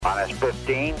Minus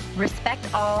 15.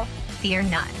 Respect all, fear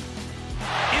none.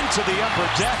 Into the upper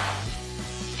deck.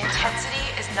 Intensity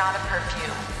is not a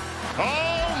perfume.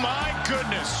 Oh my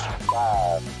goodness.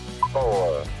 5,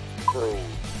 4, 3,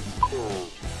 2,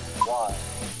 1.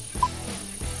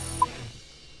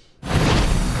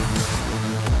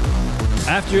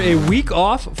 After a week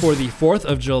off for the 4th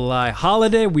of July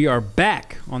holiday, we are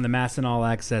back on the MASN All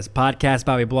Access podcast.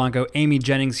 Bobby Blanco, Amy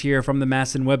Jennings here from the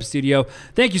MASN Web Studio.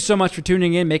 Thank you so much for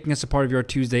tuning in, making us a part of your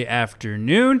Tuesday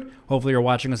afternoon. Hopefully you're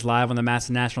watching us live on the MASN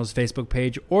Nationals Facebook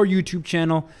page or YouTube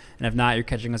channel. And if not, you're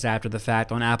catching us after the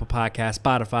fact on Apple Podcasts,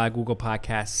 Spotify, Google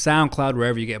Podcasts, SoundCloud,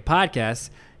 wherever you get podcasts.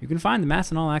 You can find the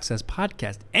MASN All Access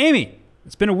podcast. Amy,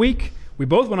 it's been a week. We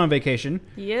both went on vacation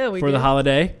for the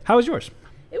holiday. How was yours?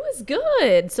 It was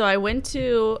good. So I went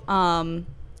to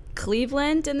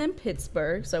Cleveland and then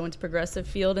Pittsburgh. So I went to Progressive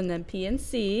Field and then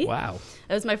PNC. Wow.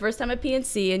 It was my first time at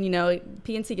PNC, and, you know,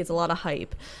 PNC gets a lot of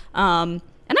hype.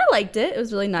 And I liked it. It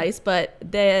was really nice, but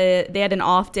they had an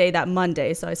off day that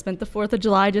Monday. So I spent the 4th of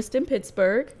July just in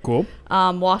Pittsburgh. Cool.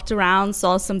 Walked around,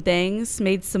 saw some things,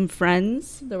 made some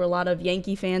friends. There were a lot of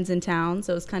Yankee fans in town,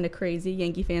 so it was kind of crazy.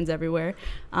 Yankee fans everywhere.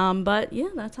 But, yeah,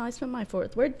 that's how I spent my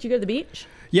 4th. Where did you go to the beach?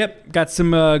 Yep, got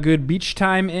some good beach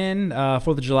time in. 4th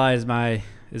of July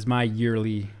is my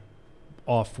yearly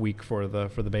off week for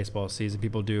the baseball season.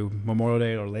 People do Memorial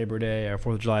Day or Labor Day, or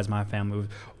 4th of July is my family.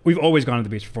 We've always gone to the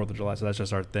beach for 4th of July, so that's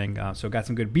just our thing. So got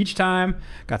some good beach time,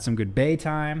 got some good bay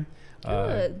time.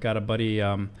 Got a buddy,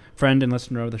 friend and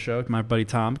listener of the show, my buddy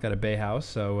Tom, got a bay house,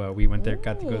 so we went there,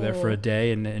 got to go there for a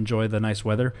day and enjoy the nice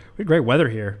weather. We had great weather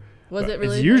here. Was it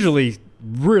really? It's usually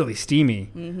really steamy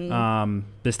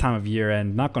this time of year,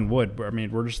 and knock on wood. I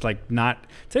mean, we're just like not.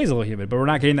 Today's a little humid, but we're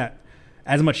not getting that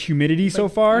as much humidity so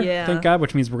far. Yeah. Thank God,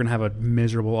 which means we're gonna have a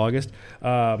miserable August.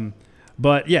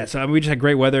 But yeah, so we just had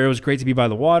great weather. It was great to be by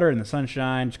the water in the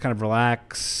sunshine, just kind of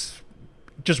relax,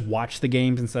 just watch the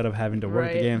games instead of having to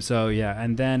work the game. So yeah,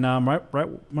 and then right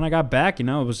when I got back, you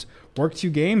know, it was work 2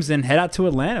 games and head out to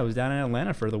Atlanta. I was down in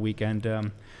Atlanta for the weekend.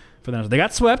 For them, they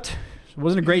got swept. It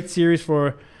wasn't a great series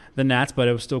for the Nats, but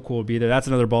it was still cool to be there. That's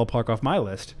another ballpark off my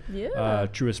list. Yeah.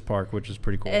 Truist Park, which is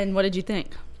pretty cool. And what did you think?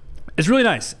 It's really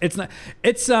nice. It's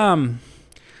to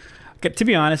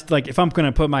be honest, like if I'm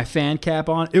gonna put my fan cap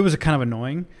on, it was kind of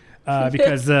annoying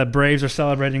because the Braves are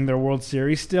celebrating their World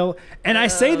Series still, and I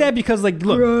say that because like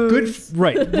look,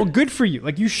 good for you.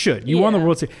 Like you should. You won the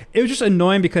World Series. It was just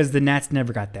annoying because the Nats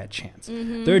never got that chance.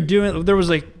 There was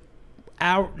like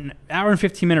hour and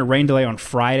 15-minute rain delay on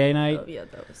Friday night. Oh yeah,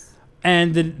 that was.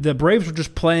 And the Braves were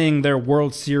just playing their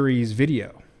World Series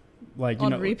video. Like, you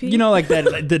on know, repeat? you know, like that,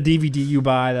 like the DVD you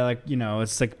buy that, like, you know,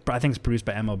 it's like, I think it's produced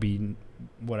by MLB,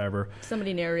 whatever.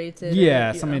 Somebody narrated.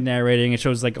 Yeah, somebody narrating. It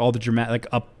shows like all the dramatic,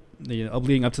 like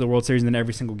leading up to the World Series, and then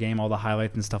every single game, all the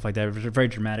highlights and stuff like that. It was very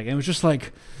dramatic. And it was just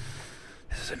like,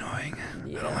 this is annoying.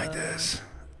 Yeah. I don't like this.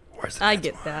 Where's the I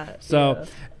get that. So,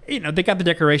 you know, they got the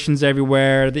decorations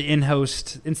everywhere. The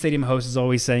in-stadium host is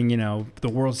always saying, you know, the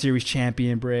World Series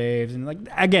champion Braves. And, like,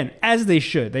 again, as they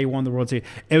should. They won the World Series.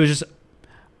 It was just,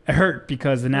 it hurt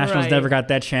because the Nationals never got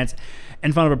that chance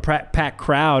in front of a packed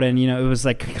crowd. And, you know, it was,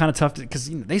 like, kind of tough because,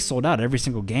 you know, they sold out every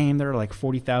single game. They were, like,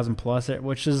 40,000 plus,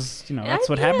 which is, you know, that's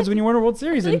what happens when you win a World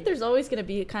Series. I think there's always going to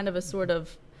be kind of a sort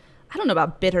of, I don't know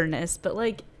about bitterness, but,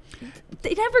 like,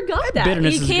 they never got that.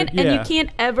 Bitterness you can't, and you can't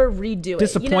ever redo it.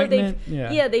 Disappointment. You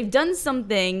know, they've done some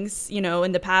things, you know,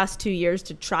 in the past 2 years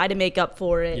to try to make up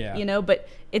for it. You know, but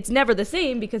it's never the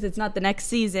same because it's not the next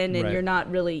season, and you're not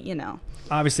really, you know.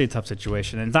 Obviously, a tough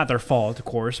situation, and it's not their fault, of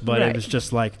course, but it was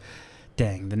just like,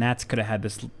 dang, the Nats could have had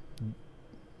this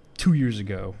 2 years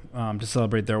ago to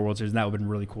celebrate their World Series, and that would have been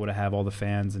really cool to have all the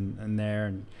fans in there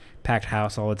and packed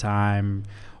house all the time.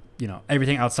 You know,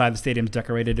 everything outside the stadium's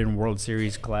decorated in World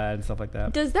Series clad and stuff like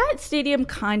that. Does that stadium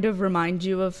kind of remind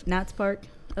you of Nats Park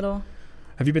at all?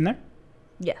 Have you been there?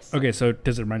 Yes. Okay, so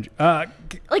does it remind you?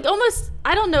 Like almost,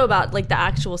 I don't know about like the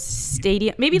actual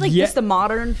stadium. Maybe like just the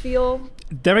modern feel.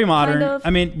 Very modern. Kind of. I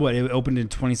mean, it opened in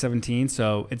 2017,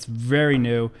 so it's very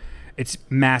new. It's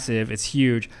massive. It's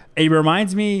huge. It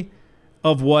reminds me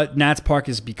of what Nats Park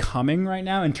is becoming right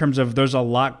now in terms of there's a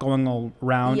lot going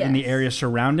around in the area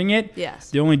surrounding it. Yes.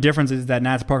 The only difference is that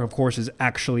Nats Park, of course, is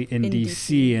actually in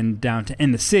DC and downtown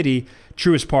in the city.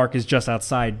 Truist Park is just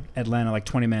outside Atlanta, like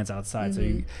 20 minutes outside. So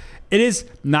it is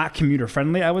not commuter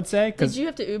friendly, I would say. Did you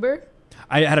have to Uber?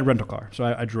 I had a rental car, so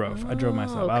I drove. I drove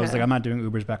myself. Okay. I was like, I'm not doing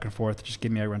Ubers back and forth. Just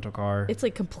give me a rental car. It's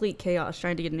like complete chaos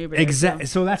trying to get an Uber. Exactly.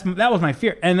 So that was my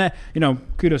fear. And that, you know,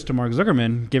 kudos to Mark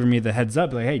Zuckerman giving me the heads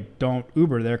up, like, hey, don't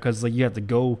Uber there because like you have to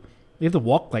go You have to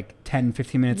walk like 10,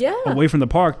 15 minutes Yeah. away from the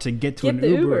park to get to Get an the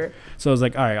Uber. Uber. So I was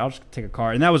like, all right, I'll just take a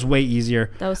car. And that was way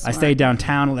easier. That was I smart. stayed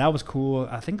downtown. That was cool.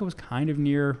 I think it was kind of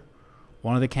near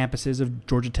one of the campuses of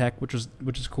Georgia Tech, which is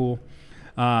cool.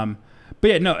 But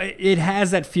yeah, no, it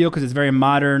has that feel because it's very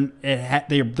modern.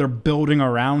 They're building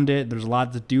around it. There's a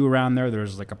lot to do around there.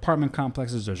 There's like apartment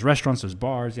complexes, there's restaurants, there's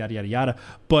bars, yada yada yada.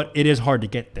 But it is hard to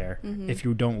get there if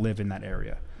you don't live in that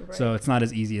area. Right. So it's not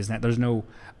as easy as that. There's no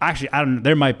actually I don't.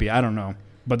 There might be, I don't know,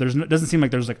 but doesn't seem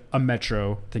like there's like a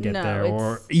metro to get No, there,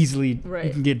 or it's- easily right.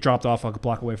 you can get dropped off like a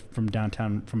block away from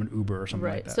downtown from an Uber or something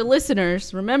Right. like that. So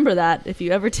listeners, remember that if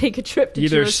you ever take a trip to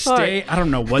Either Truist Park. stay, I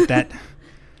don't know what that.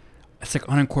 It's like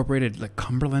unincorporated, like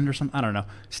Cumberland or something. I don't know.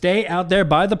 Stay out there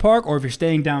by the park, or if you're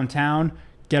staying downtown,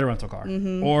 get a rental car,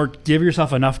 or give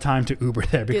yourself enough time to Uber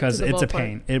there because the it's a ballpark.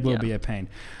 pain. It will Yeah. be a pain.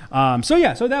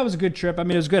 So that was a good trip. I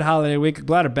mean, it was a good holiday week.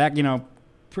 Glad to back.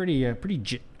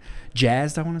 Pretty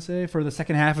jazzed, I want to say, for the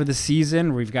second half of the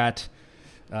season. We've got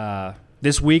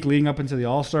this week leading up into the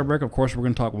All-Star break. Of course, we're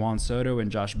going to talk Juan Soto and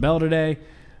Josh Bell today.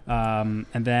 And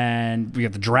then we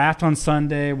have the draft on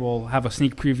Sunday. We'll have a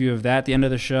sneak preview of that at the end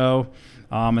of the show.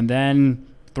 And then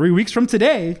 3 weeks from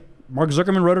today, Mark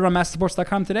Zuckerman wrote it on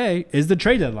MassSports.com today, is the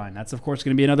trade deadline. That's, of course,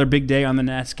 going to be another big day on the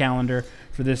Nats calendar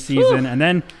for this season. And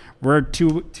then we're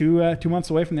two months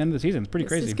away from the end of the season. It's pretty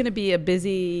crazy. It's going to be a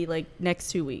busy next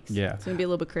 2 weeks. Yeah. It's going to be a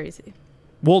little bit crazy.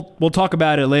 We'll talk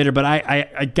about it later, but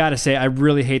I got to say, I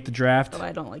really hate the draft. Oh,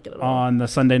 I don't like it at all. On the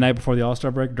Sunday night before the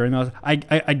All-Star break, during those, I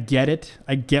get it.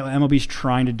 I get what MLB's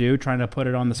trying to put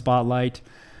it on the spotlight.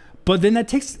 But then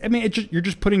you're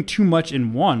just putting too much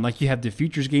in one. Like, you have the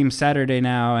Futures game Saturday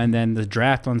now, and then the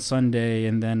draft on Sunday,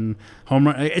 and then home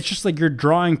run. It's just like you're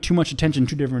drawing too much attention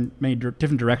to many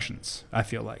different directions, I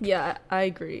feel like. Yeah, I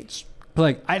agree.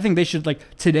 Like, I think they should,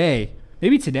 today,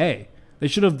 they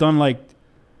should have done,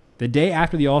 the day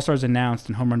after the All-Stars announced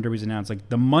and Home Run Derby's announced,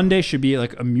 the Monday should be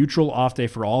a mutual off day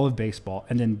for all of baseball,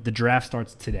 and then the draft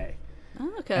starts today.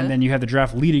 Oh, okay. And then you have the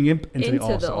draft leading into the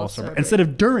All-Star break instead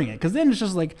of during it. Because then it's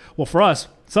just for us,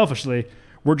 selfishly,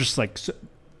 we're just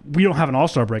we don't have an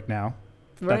All-Star break now.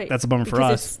 Right. That's a bummer for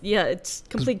Because us. it's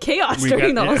complete chaos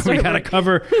during the All-Star We break. got to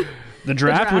cover the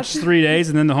draft, which is 3 days,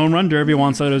 and then the Home Run Derby,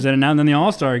 Juan Soto's in, and now then the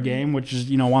All-Star game, which is,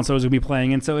 Juan Soto's going to be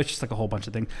playing in. So it's just a whole bunch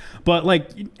of things. But,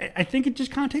 I think it just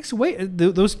kind of takes away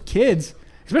those kids,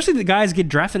 especially the guys get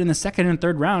drafted in the second and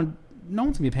third round. No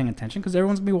one's going to be paying attention because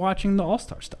everyone's going to be watching the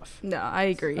All-Star stuff. No, I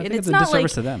agree. I And think it's a not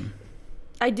disservice to them.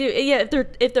 I do. Yeah,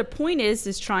 if their point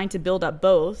is trying to build up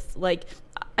both,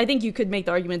 I think you could make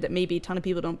the argument that maybe a ton of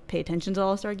people don't pay attention to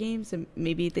All-Star games and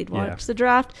maybe they'd watch the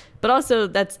draft. But also,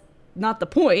 that's not the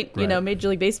point. Right. Major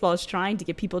League Baseball is trying to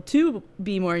get people to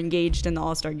be more engaged in the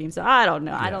All-Star game. So I don't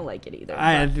know. I don't like it either.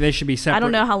 But They should be separate. I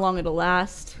don't know how long it'll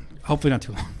last. Hopefully not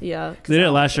too long. Yeah. They did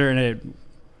it last year, and it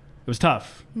was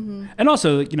tough. Mm-hmm. And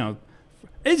also,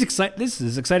 it's this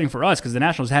is exciting for us because the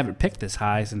Nationals haven't picked this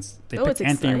high since they picked it's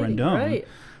Anthony exciting, Rendon. right.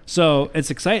 So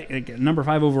it's exciting. Number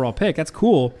 5 overall pick. That's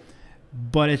cool.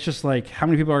 But it's just how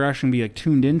many people are actually going to be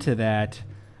tuned into that,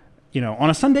 on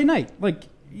a Sunday night?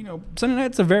 Sunday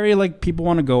night's a very people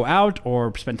want to go out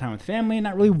or spend time with family and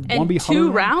not really want to be And hung 2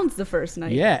 around. rounds the first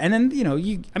night. Yeah, and then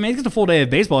it's just a full day of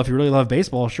baseball. If you really love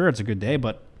baseball, sure, it's a good day.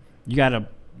 But you got a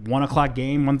 1:00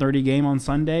 game, 1:30 game on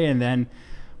Sunday, and then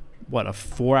a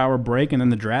 4-hour break, and then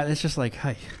the draft. It's just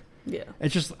hey, Yeah.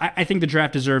 it's just I think the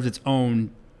draft deserves its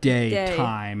own day.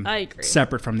 Time. I agree.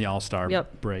 Separate from the All-Star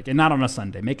break, and not on a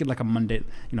Sunday. Make it a Monday.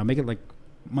 Make it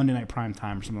Monday night prime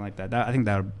time or something like that. I think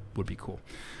that would be cool.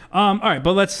 All right,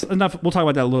 but enough. We'll talk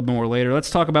about that a little bit more later. Let's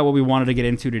talk about what we wanted to get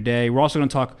into today. We're also going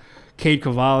to talk Cade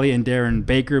Cavalli and Darren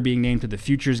Baker being named to the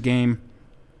Futures game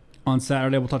on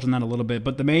Saturday. We'll touch on that a little bit.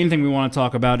 But the main thing we want to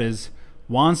talk about is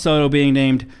Juan Soto being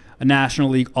named a National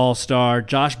League All-Star.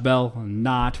 Josh Bell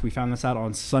not. We found this out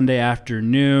on Sunday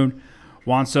afternoon.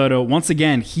 Juan Soto, once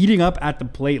again, heating up at the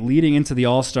plate leading into the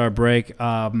All-Star break.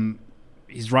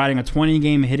 He's riding a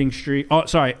 20-game hitting streak. Oh,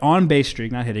 sorry, on-base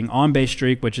streak, not hitting. On-base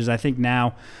streak, which is, I think,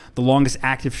 now the longest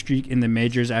active streak in the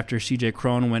majors after C.J.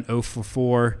 Cron went 0 for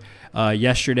 4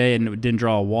 yesterday and didn't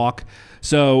draw a walk.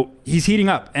 So he's heating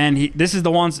up. And this is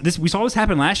the ones – we saw this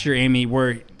happen last year, Amy,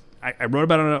 where I wrote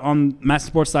about it on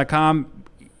MassSports.com.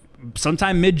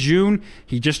 Sometime mid-June,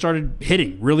 he just started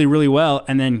hitting really, really well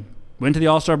and then went to the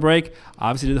All-Star break,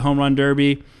 obviously did the Home Run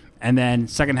Derby, And then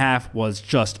second half was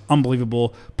just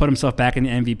unbelievable. Put himself back in the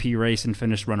MVP race and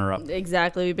finished runner-up.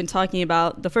 Exactly. We've been talking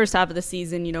about the first half of the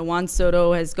season. You know, Juan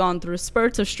Soto has gone through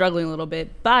spurts of struggling a little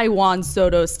bit by Juan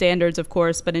Soto standards, of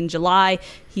course. But in July,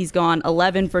 he's gone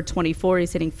 11 for 24.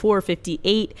 He's hitting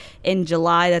 .458 in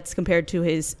July. That's compared to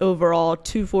his overall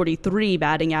 .243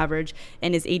 batting average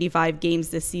in his 85 games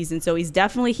this season. So he's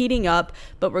definitely heating up.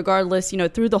 But regardless, you know,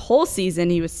 through the whole season,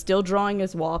 he was still drawing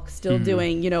his walks, still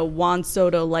doing, you know, Juan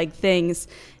Soto-like things.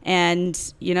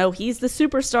 And, you know, he's the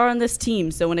superstar on this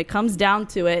team. So when it comes down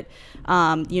to it,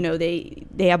 you know, they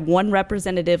have one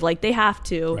representative like they have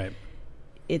to. Right.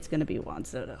 It's going to be Juan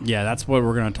Soto. Yeah, that's what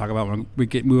we're going to talk about when we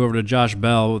move over to Josh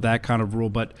Bell, that kind of rule.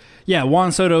 But, yeah,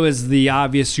 Juan Soto is the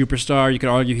obvious superstar. You could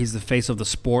argue he's the face of the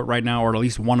sport right now, or at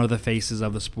least one of the faces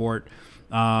of the sport.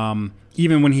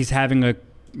 Even when he's having a,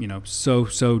 you know,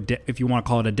 if you want to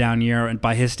call it a down year, and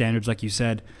by his standards, like you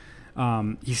said,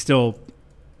 he's still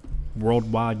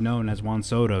worldwide known as Juan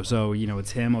Soto. So, you know,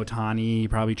 it's him, Ohtani,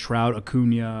 probably Trout,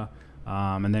 Acuna,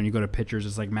 and then you go to pitchers,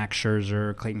 it's like Max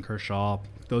Scherzer, Clayton Kershaw,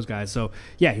 those guys. So,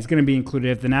 yeah, he's going to be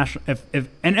included if the national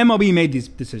and MLB made these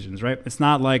decisions, right? It's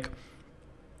not like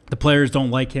the players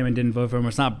don't like him and didn't vote for him.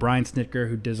 It's not Brian Snitker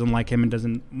who doesn't like him and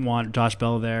doesn't want Josh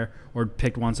Bell there or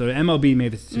picked Juan Soto. MLB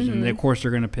made this decision. Of course,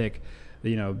 they're going to pick,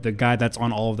 you know, the guy that's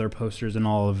on all of their posters and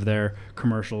all of their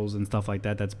commercials and stuff like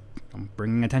that. That's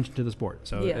bringing attention to the sport.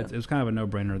 So it was kind of a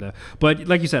no-brainer there. But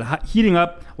like you said, heating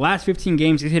up. Last 15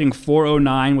 games, he's hitting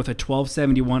 .409 with a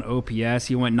 1271 OPS.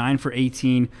 He went 9 for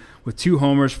 18 with 2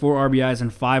 homers, 4 RBIs,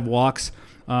 and 5 walks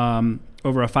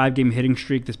over a 5-game hitting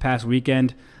streak this past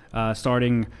weekend,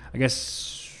 starting, I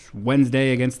guess,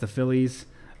 Wednesday against the Phillies.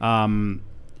 And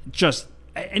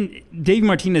Dave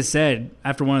Martinez said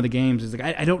after one of the games, is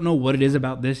like, I don't know what it is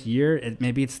about this year.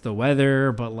 Maybe it's the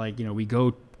weather, but like, you know, we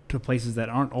go to places that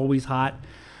aren't always hot,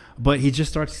 but he just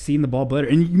starts seeing the ball better.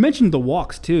 And you mentioned the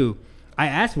walks too. I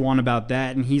asked Juan about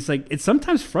that, and he's like, it's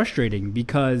sometimes frustrating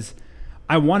because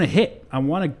I want to hit. I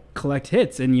want to collect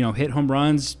hits and, you know, hit home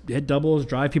runs, hit doubles,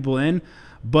 drive people in,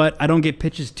 but I don't get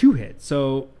pitches to hit.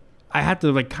 So I have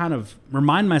to like kind of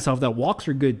remind myself that walks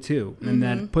are good too, and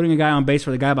that putting a guy on base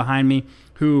for the guy behind me,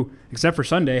 who, except for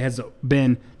Sunday, has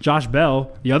been Josh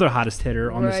Bell, the other hottest hitter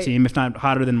on this team, if not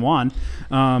hotter than Juan.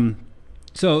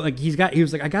 So like he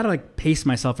was like, I gotta like pace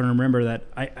myself and remember that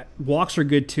I walks are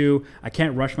good too. I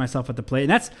can't rush myself at the plate,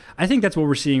 and I think that's what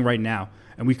we're seeing right now.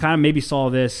 And we kind of maybe saw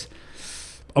this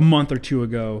a month or two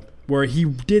ago, where he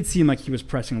did seem like he was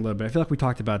pressing a little bit. I feel like we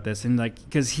talked about this, and like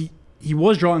because he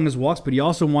was drawing his walks, but he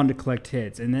also wanted to collect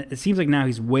hits, and it seems like now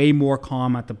he's way more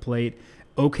calm at the plate,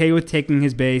 okay with taking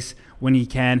his base when he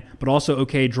can, but also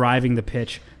okay driving the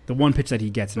pitch. The one pitch that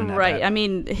he gets in an right. I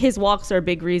mean, his walks are a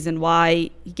big reason why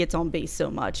he gets on base so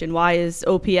much, and why his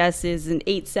OPS is an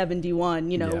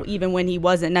 871. You know, even when he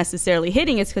wasn't necessarily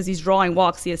hitting, it's because he's drawing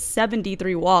walks. He has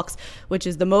 73 walks, which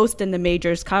is the most in the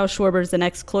majors. Kyle Schwarber's the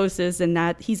next closest, and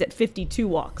that he's at 52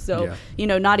 walks. So you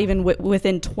know, not even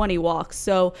within 20 walks.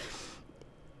 So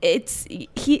it's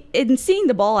in seeing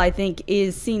the ball, I think,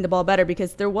 is seeing the ball better,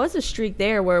 because there was a streak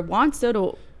there where Juan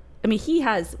Soto, I mean, he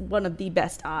has one of the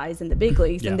best eyes in the big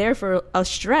leagues, and there for a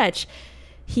stretch,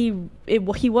 he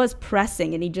was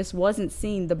pressing, and he just wasn't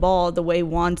seeing the ball the way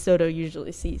Juan Soto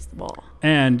usually sees the ball.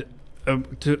 And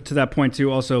to that point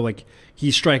too, also like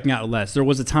he's striking out less. There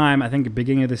was a time, I think, at the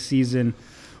beginning of the season,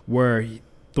 where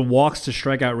the walks to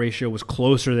strikeout ratio was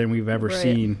closer than we've ever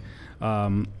seen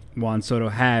Juan Soto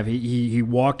have. He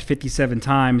walked 57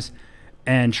 times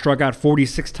and struck out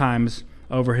 46 times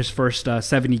over his first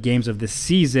 70 games of this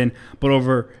season,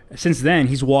 but since then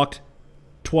he's walked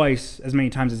twice as many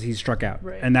times as he's struck out,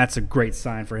 and that's a great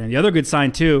sign for him. The other good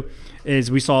sign too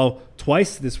is we saw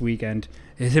twice this weekend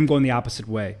is him going the opposite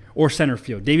way, or center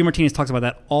field. Davey Martinez talks about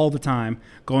that all the time,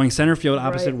 going center field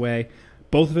opposite way.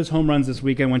 Both of his home runs this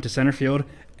weekend went to center field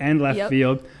and left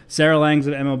field. Sarah Langs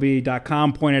of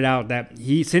MLB.com pointed out that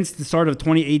since the start of the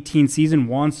 2018 season,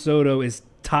 Juan Soto is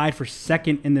tied for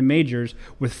second in the majors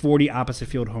with 40 opposite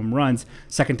field home runs,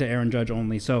 second to Aaron Judge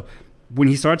only. So when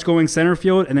he starts going center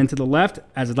field and then to the left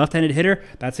as a left-handed hitter,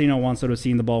 that's how you know Juan Soto's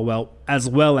seeing the ball well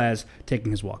as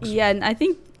taking his walks. Yeah, and I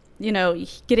think, you know,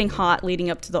 getting hot leading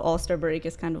up to the All-Star break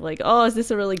is kind of like, oh, is this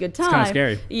a really good time? It's kind of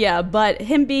scary. Yeah, but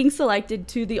him being selected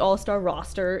to the All-Star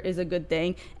roster is a good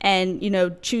thing. And, you know,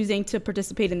 choosing to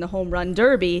participate in the Home Run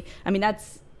Derby, I mean,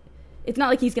 it's not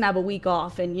like he's going to have a week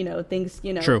off and, you know, things,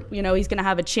 you know, True. You know, he's going to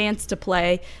have a chance to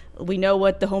play. We know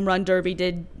what the Home Run Derby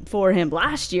did for him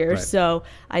last year. So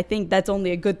I think that's only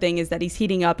a good thing, is that he's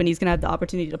heating up and he's going to have the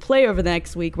opportunity to play over the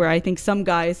next week, where I think some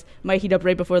guys might heat up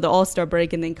right before the All-Star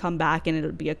break and then come back and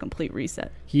it'll be a complete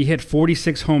reset. He hit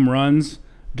 46 home runs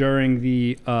during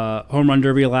the home run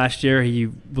derby last year. He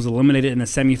was eliminated in the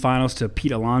semifinals to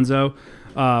Pete Alonso.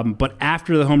 But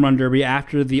after the home run derby,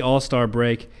 after the All-Star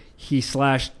break, he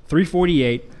slashed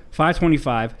 348,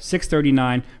 525,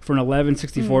 639 for an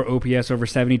 1164 OPS over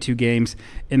 72 games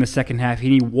in the second half.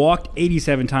 And he walked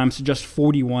 87 times to just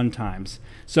 41 times.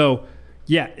 So,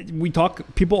 yeah,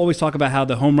 people always talk about how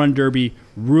the home run derby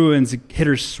ruins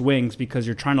hitters' swings because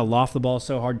you're trying to loft the ball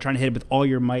so hard, trying to hit it with all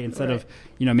your might instead of,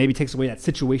 maybe takes away that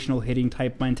situational hitting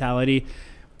type mentality.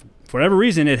 For whatever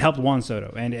reason, it helped Juan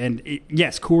Soto.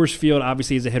 Yes, Coors Field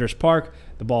obviously is a hitter's park.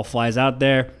 The ball flies out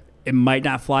there. It might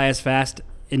not fly as fast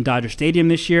in Dodger Stadium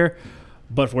this year,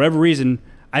 but for whatever reason,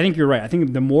 I think you're right. I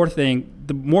think the more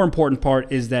important part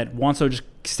is that Juan Soto just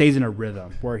stays in a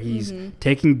rhythm where he's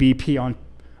taking BP on,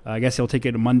 I guess he'll take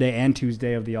it Monday and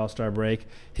Tuesday of the All-Star break,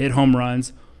 hit home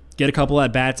runs, get a couple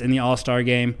at-bats in the All-Star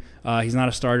game. He's not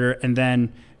a starter, and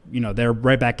then they're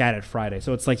right back at it Friday.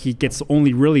 So it's like he gets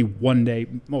only really 1 day,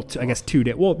 I guess 2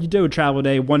 days. Well, you do a travel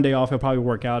day, 1 day off, he'll probably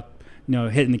work out,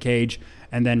 hit in the cage,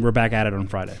 and then we're back at it on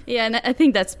Friday. Yeah, and I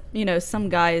think that's, some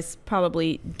guys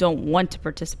probably don't want to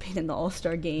participate in the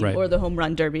All-Star game or the home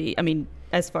run derby. I mean,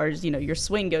 as far as, your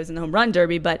swing goes in the home run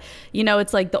derby, but,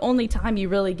 it's like the only time you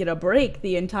really get a break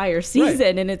the entire season.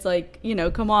 Right. And it's like,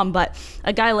 come on. But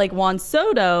a guy like Juan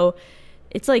Soto,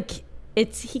 it's like,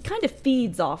 he kind of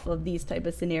feeds off of these type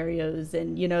of scenarios.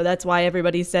 And, that's why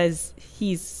everybody says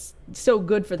he's so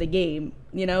good for the game,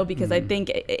 because I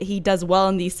think he does well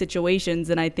in these situations,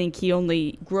 and I think he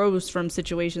only grows from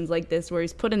situations like this where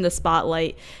he's put in the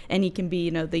spotlight and he can be,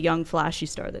 the young flashy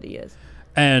star that he is.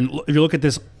 And if you look at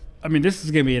this, I mean, this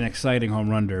is going to be an exciting home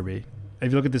run derby.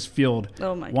 If you look at this field,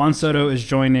 Juan Soto is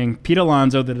joining Pete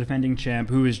Alonso, the defending champ,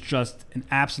 who is just an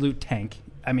absolute tank.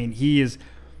 I mean,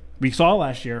 we saw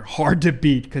last year, hard to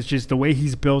beat because just the way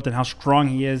he's built and how strong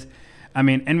he is. I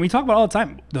mean, and we talk about all the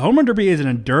time, the home run derby is an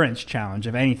endurance challenge,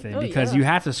 if anything, because you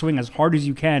have to swing as hard as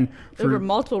you can over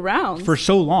multiple rounds for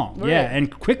so long. Right. Yeah, and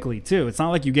quickly, too. It's not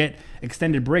like you get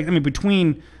extended breaks. I mean,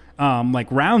 between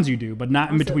rounds you do, but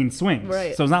not in between swings.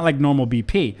 Right. So it's not like normal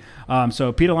BP.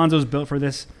 So Pete Alonso's built for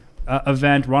this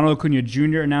event. Ronald Acuna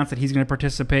Jr. announced that he's going to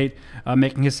participate,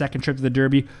 making his second trip to the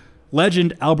Derby.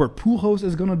 Legend Albert Pujols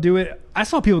is going to do it. I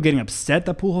saw people getting upset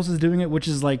that Pujols is doing it, which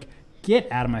is like, get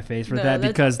out of my face for that,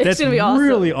 because that's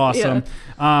really awesome.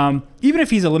 Yeah. Even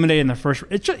if he's eliminated in the first,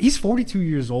 he's 42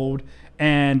 years old,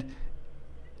 and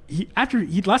last time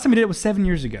he did it was 7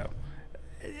 years ago.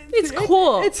 It's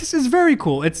cool. It's very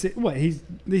cool.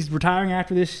 He's retiring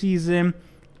after this season.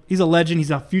 He's a legend. He's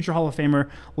a future Hall of Famer.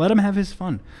 Let him have his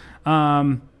fun.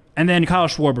 And then Kyle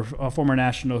Schwarber, a former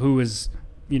National, who is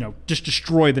just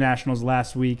destroyed the Nationals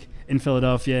last week in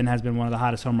Philadelphia and has been one of the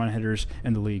hottest home run hitters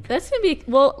in the league. That's going to be,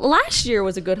 last year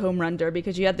was a good home run derby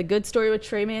because you had the good story with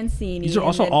Trey Mancini. These are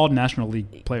also all National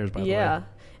League players, by the way. Yeah.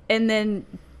 And then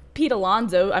Pete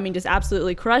Alonso, just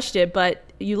absolutely crushed it. But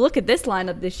you look at this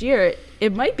lineup this year,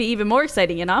 it might be even more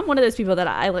exciting. And I'm one of those people that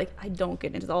I don't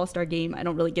get into the All-Star game. I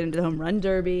don't really get into the home run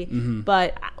derby. Mm-hmm.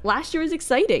 But last year was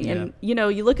exciting. Yeah. And,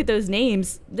 you look at those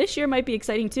names, this year might be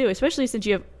exciting too, especially since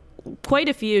you have quite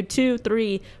a few,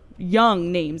 2-3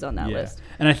 young names on that list.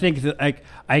 And I think that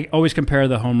I always compare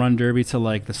the home run derby to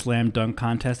like the slam dunk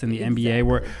contest in the NBA,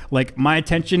 where like my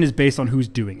attention is based on who's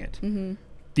doing it. Mm-hmm.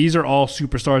 These are all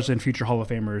superstars and future Hall of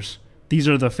Famers. These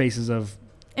are the faces of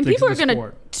people are going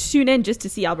to tune in just to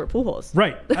see Albert Pujols.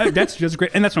 Right. That's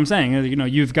great. And that's what I'm saying.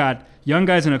 You've got young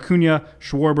guys in Acuna,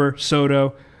 Schwarber,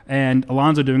 Soto, and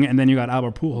Alonso doing it, and then you got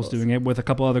Albert Pujols doing it with a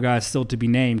couple other guys still to be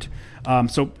named.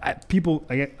 So people,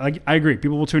 I agree.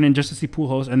 People will tune in just to see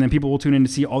Pujols, and then people will tune in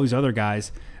to see all these other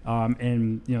guys.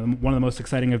 And one of the most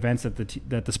exciting events that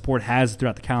the sport has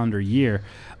throughout the calendar year.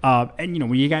 And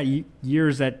when you got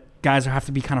years that guys have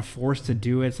to be kind of forced to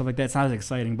do it, stuff like that, it's not as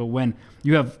exciting. But when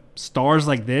you have stars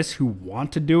like this who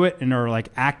want to do it and are like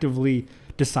actively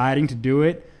deciding to do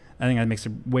it, I think that makes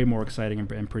it way more exciting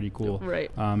and pretty cool.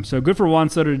 Right. So good for Juan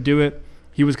Soto to do it.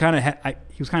 He was kind of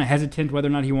hesitant whether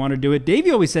or not he wanted to do it. Davey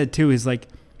always said too, is like,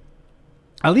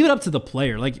 I leave it up to the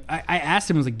player. Like I asked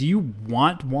him, I was like, do you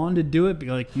want Juan to do it?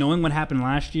 Because, like, knowing what happened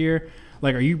last year,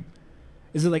 like,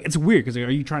 is it like, it's weird because, like,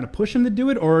 are you trying to push him to do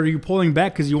it, or are you pulling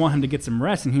back because you want him to get some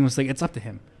rest? And he was like, it's up to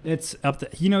him.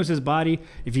 He knows his body.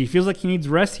 If he feels like he needs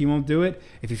rest, he won't do it.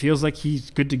 If he feels like he's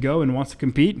good to go and wants to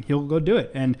compete, he'll go do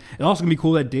it. And it's also gonna be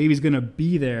cool that Davey's gonna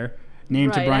be there,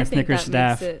 named to Brian Snitker's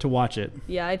staff to watch it.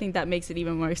 Yeah, I think that makes it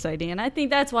even more exciting. And I think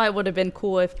that's why it would have been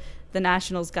cool if the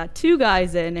Nationals got 2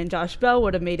 guys in, and Josh Bell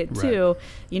would have made it too,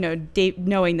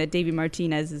 knowing that Davey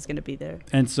Martinez is going to be there.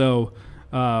 And so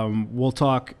let's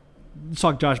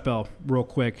talk Josh Bell real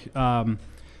quick.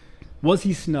 Was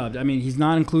he snubbed? I mean, he's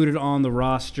not included on the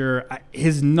roster.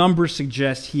 His numbers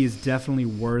suggest he is definitely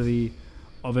worthy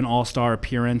of an all-star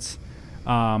appearance.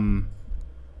 But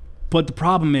the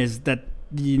problem is that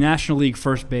the National League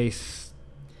first base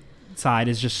side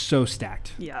is just so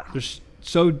stacked. Yeah. There's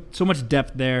so much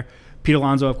depth there. Pete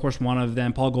Alonso, of course, one of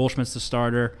them. Paul Goldschmidt's the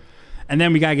starter. And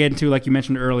then we got to get into, like you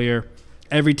mentioned earlier,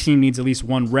 every team needs at least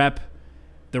one rep.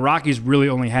 The Rockies really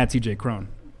only had C.J. Cron.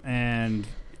 And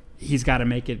he's got to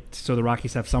make it so the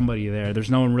Rockies have somebody there. There's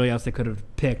no one really else they could have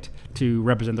picked to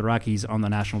represent the Rockies on the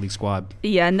National League squad.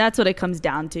 Yeah, and that's what it comes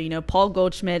down to. You know, Paul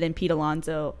Goldschmidt and Pete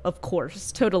Alonso, of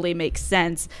course, totally makes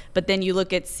sense. But then you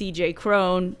look at C.J.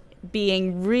 Cron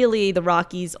being really the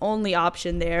Rockies' only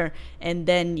option there, and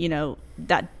then, you know,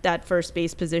 that first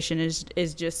base position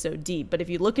is just so deep. But if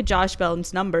you look at Josh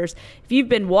Bell's numbers, if you've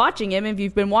been watching him, if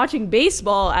you've been watching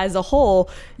baseball as a whole,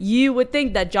 you would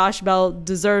think that Josh Bell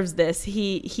deserves this.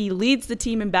 He leads the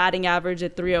team in batting average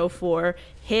at .304,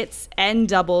 hits and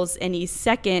doubles, and he's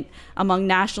second among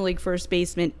National League first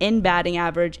basemen in batting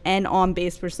average and on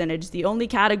base percentage. The only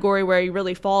category where he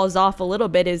really falls off a little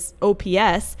bit is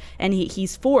OPS, and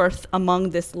he's fourth among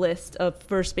this list of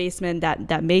first basemen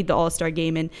that made the All-Star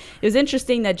game. And it was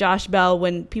interesting that Josh Bell,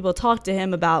 when people talked to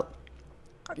him about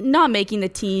not making the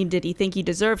team, did he think he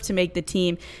deserved to make the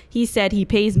team, he said he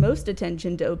pays most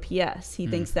attention to OPS. He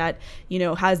thinks that, you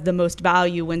know, has the most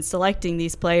value when selecting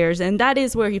these players, and that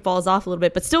is where he falls off a little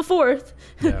bit, but still fourth.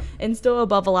 Yeah. And still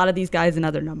above a lot of these guys in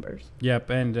other numbers. Yep,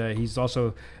 and he's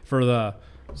also, for the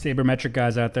sabermetric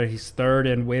guys out there, he's third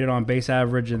in weighted on base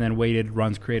average and then weighted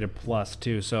runs created plus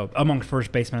too, so among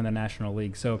first basemen in the National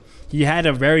League. So he had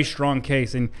a very strong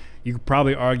case, and you could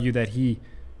probably argue that he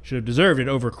should have deserved it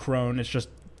over Cron. It's just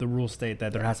the rules state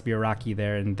that there has to be a Rocky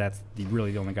there, and that's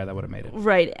really the only guy that would have made it.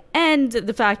 Right. And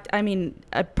the fact, I mean,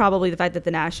 probably the fact that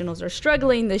the Nationals are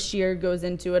struggling this year goes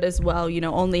into it as well. You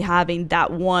know, only having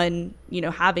that one, you know,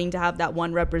 having to have that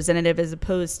one representative as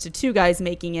opposed to two guys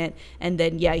making it. And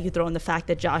then, yeah, you throw in the fact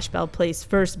that Josh Bell plays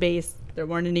first base. There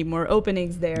weren't any more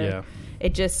openings there. Yeah.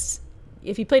 It just,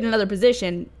 if he played another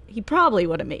position, he probably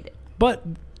would have made it. But,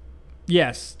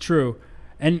 yes, true.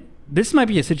 And this might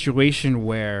be a situation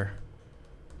where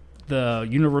the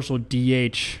universal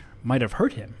DH might have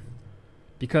hurt him,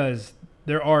 because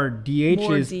there are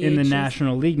DHs in the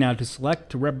National League now to select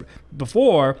to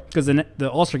before, because the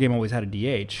All-Star game always had a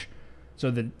DH, so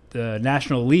the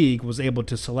National League was able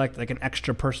to select like an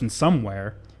extra person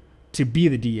somewhere to be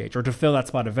the DH or to fill that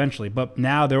spot eventually. But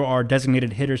now there are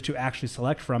designated hitters to actually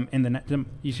select from in the.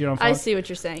 You see what I'm saying? I see what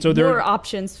you're saying. So there are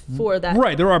options for that.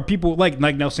 Right, there are people like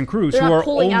Nelson Cruz They're who are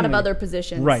pulling out of only, other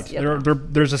positions. Right, Yep.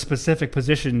 there's a specific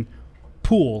position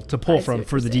pool to pull from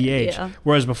for the DH, yeah.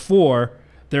 whereas before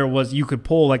there was, you could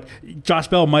pull, like Josh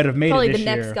Bell might have made Probably it this the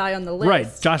next year. guy on the list. Right,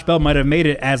 Josh Bell might have made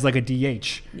it as like a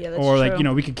DH, Yeah, that's or like, true. you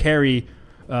know, we could carry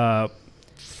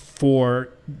for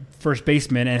first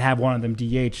baseman and have one of them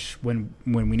DH when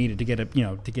we needed to get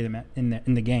him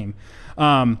in the game.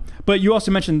 But you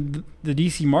also mentioned the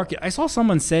DC market. I saw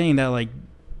someone saying that like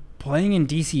playing in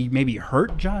DC maybe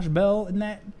hurt Josh Bell in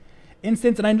that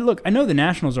instance. And I know the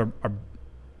Nationals are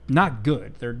not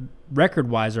good. Their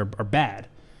record-wise are bad.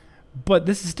 But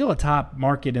this is still a top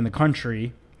market in the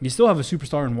country. You still have a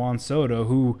superstar in Juan Soto,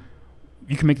 who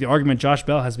you can make the argument Josh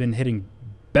Bell has been hitting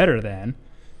better than.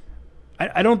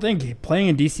 I don't think playing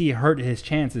in DC hurt his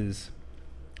chances.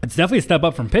 It's definitely a step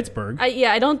up from Pittsburgh.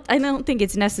 I don't think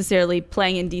it's necessarily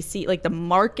playing in DC, like the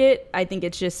market. I think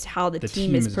it's just how the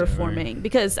team is performing. Doing.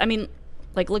 Because, I mean,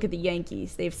 like look at the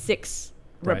Yankees. They have 6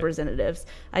 representatives.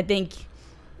 I think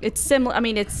it's similar. I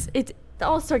mean, it's the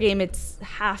All-Star game. It's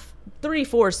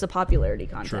 3/4 the popularity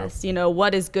contest. True. You know,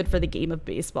 what is good for the game of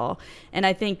baseball. And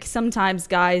I think sometimes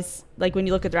guys, like when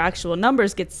you look at their actual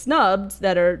numbers, get snubbed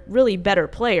that are really better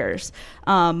players.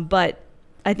 But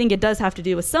I think it does have to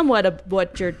do with somewhat of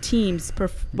what your team's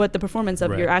what the performance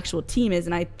of your actual team is,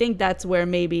 and I think that's where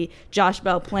maybe Josh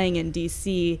Bell playing in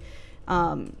DC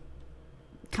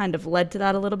kind of led to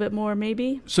that a little bit more,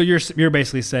 maybe. So you're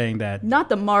basically saying that not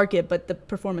the market, but the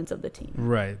performance of the team.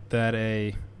 Right, that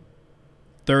a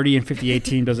 30-58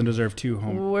 team doesn't deserve two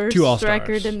Worst All-Stars.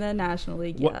 record in the National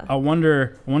League. Yeah. I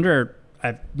wonder.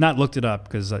 I've not looked it up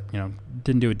because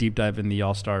didn't do a deep dive in the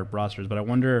All-Star rosters, but I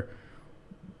wonder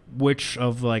which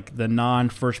of like the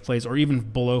non-first place or even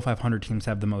below 500 teams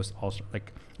have the most All-Star.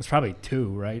 Like it's probably 2,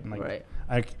 right? Like,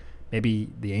 right. Maybe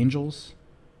the Angels,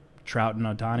 Trout and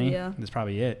Ohtani. Yeah. That's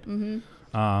probably it.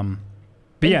 Mm-hmm.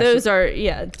 But yeah, those are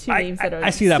 2 names that are.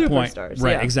 I see that point. Superstars.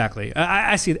 Right. Yeah. Exactly.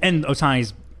 I see. And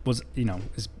Ohtani's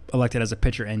is elected as a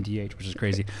pitcher and DH, which is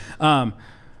crazy. But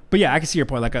yeah, I can see your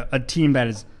point. Like a team that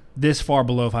is this far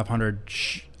below 500,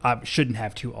 shouldn't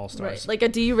have 2 All-Stars. Right.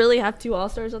 Like, do you really have 2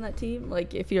 All-Stars on that team?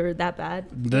 Like, if you're that bad?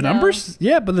 The numbers,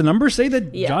 but the numbers say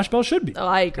that Josh Bell should be. Oh,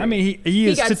 I agree. I mean, he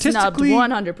is got statistically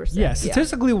snubbed 100%. Yeah,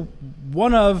 statistically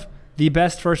one of the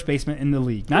best first basemen in the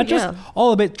league. Not just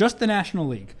all of it, just the National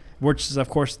League, which is of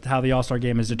course how the All-Star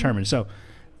game is determined. So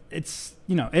it's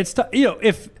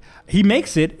if he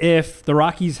makes it, if the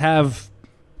Rockies have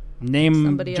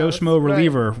Somebody Joe else. Schmo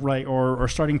reliever, right, or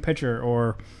starting pitcher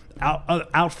or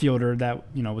outfielder that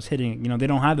was hitting, they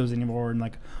don't have those anymore in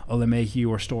like LeMahieu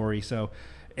or Story, so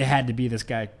it had to be this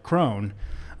guy Crone.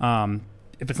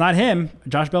 If it's not him,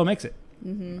 Josh Bell makes it.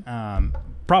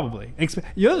 Probably.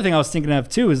 The other thing I was thinking of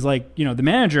too is like the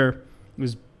manager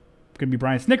was going to be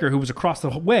Brian Snicker, who was across the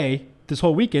way this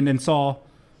whole weekend and saw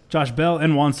Josh Bell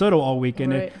and Juan Soto all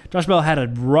weekend. Right. Josh Bell had a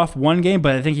rough one game,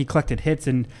 but I think he collected hits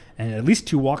and at least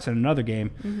 2 walks in another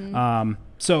game.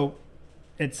 So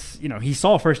it's he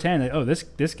saw firsthand that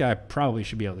this guy probably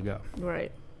should be able to go.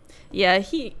 Right. Yeah,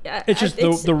 it's just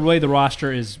the way the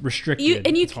roster is restricted.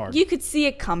 It's hard. You could see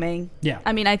it coming. Yeah.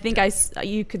 I mean, I think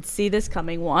you could see this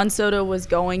coming. Juan Soto was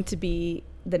going to be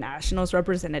the Nationals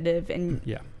representative, and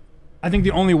I think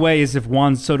the only way is if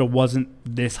Juan Soto wasn't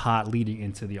this hot leading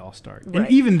into the All-Star. Right.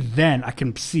 And even then, I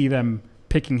can see them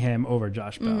picking him over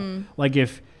Josh Bell. Like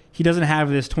if he doesn't have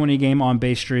this 20-game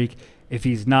on-base streak, if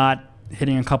he's not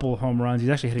hitting a couple of home runs, he's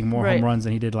actually hitting more home runs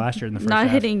than he did last year in the first half.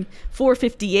 Not hitting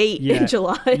 458 in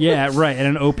July. Yeah, right,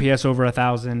 and an OPS over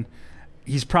 1,000.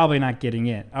 He's probably not getting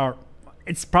it. Or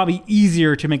it's probably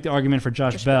easier to make the argument for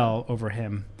Josh Bell over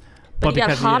him. But he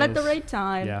got hot at the right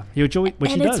time. Yeah, which he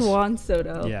does. And it's Juan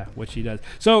Soto. Yeah, which he does.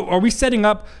 So are we setting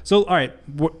up? So, all right,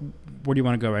 where do you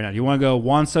want to go right now? Do you want to go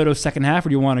Juan Soto second half, or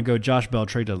do you want to go Josh Bell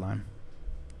trade deadline?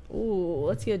 Ooh,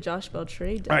 let's get Josh Bell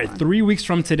trade deadline. All right, 3 weeks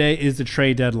from today is the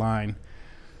trade deadline.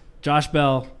 Josh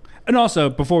Bell. And also,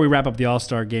 before we wrap up the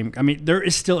All-Star game, I mean, there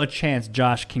is still a chance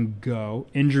Josh can go.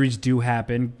 Injuries do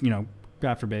happen.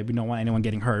 God forbid, we don't want anyone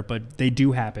getting hurt, but they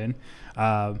do happen.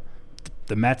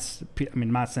 The Mets,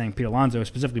 I'm not saying Pete Alonso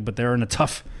specifically, but they're in a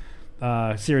tough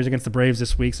series against the Braves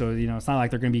this week, so it's not like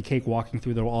they're going to be cakewalking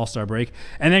through the All-Star break.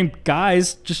 And then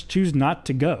guys just choose not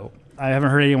to go. I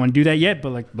haven't heard anyone do that yet,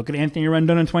 but look at Anthony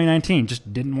Rendon in 2019,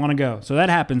 just didn't want to go. So that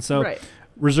happens. So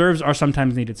reserves are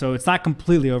sometimes needed. So it's not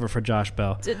completely over for Josh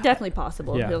Bell. It's definitely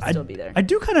possible. Yeah. He'll still be there. I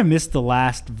do kind of miss the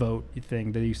last vote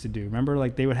thing that they used to do. Remember,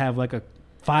 like they would have like a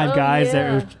 5 guys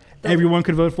that everyone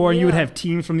could vote for, and you would have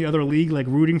teams from the other league like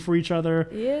rooting for each other.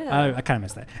 Yeah. I kind of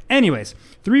miss that. Anyways,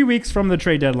 3 weeks from the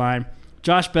trade deadline,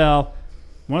 Josh Bell,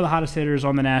 one of the hottest hitters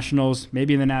on the Nationals,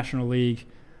 maybe in the National League,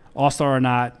 All-Star or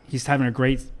not, he's having a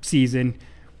great season.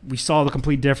 We saw the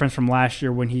complete difference from last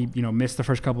year when he missed the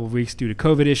first couple of weeks due to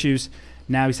COVID issues.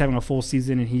 Now he's having a full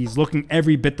season, and he's looking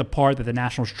every bit the part that the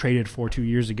Nationals traded for 2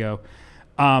 years ago.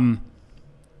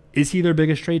 Is he their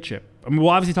biggest trade chip? I mean, we'll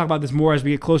obviously talk about this more as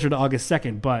we get closer to August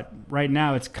 2nd, but right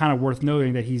now it's kind of worth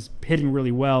noting that he's hitting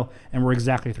really well, and we're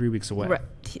exactly 3 weeks away. Right.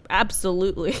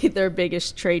 Absolutely their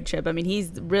biggest trade chip. I mean,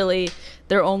 he's really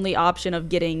their only option of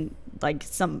getting like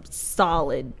some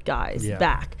solid guys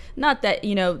back. Not that,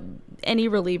 any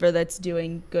reliever that's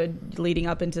doing good leading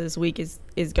up into this week is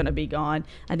going to be gone.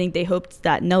 I think they hoped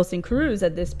that Nelson Cruz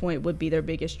at this point would be their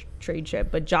biggest trade chip,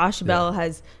 but Josh Bell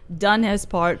has done his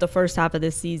part the first half of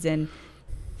this season.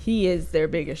 He is their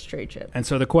biggest trade chip. And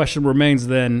so the question remains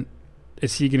then,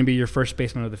 is he going to be your first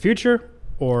baseman of the future,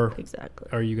 or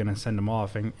are you going to send him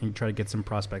off and try to get some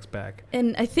prospects back?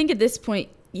 And I think at this point,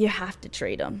 you have to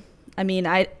trade him. I mean,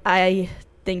 I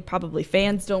think probably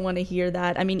fans don't want to hear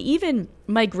that. I mean, even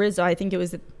Mike Rizzo, I think it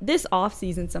was this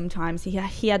offseason sometimes, he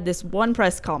had this one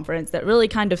press conference that really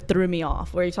kind of threw me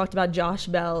off, where he talked about Josh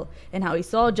Bell and how he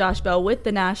saw Josh Bell with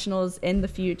the Nationals in the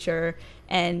future.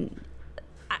 And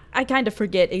I kind of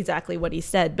forget exactly what he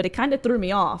said, but it kind of threw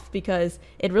me off because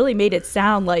it really made it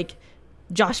sound like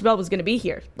Josh Bell was going to be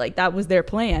here. Like that was their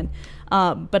plan.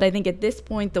 But I think at this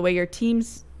point, the way your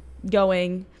team's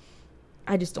going,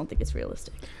 I just don't think it's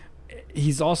realistic.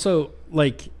 He's also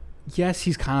yes,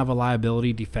 he's kind of a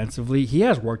liability defensively. He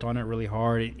has worked on it really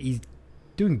hard. He's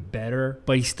doing better,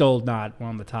 but he's still not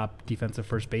one of the top defensive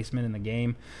first basemen in the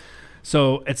game.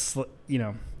 So it's, I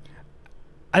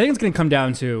think it's going to come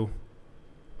down to,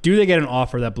 do they get an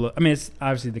offer that it's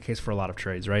obviously the case for a lot of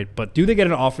trades, right? But do they get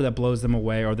an offer that blows them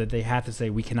away, or that they have to say,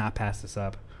 we cannot pass this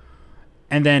up?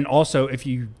 And then also, if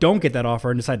you don't get that offer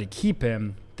and decide to keep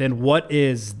him, then what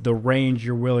is the range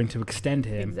you're willing to extend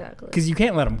him? Exactly. Because you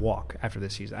can't let him walk after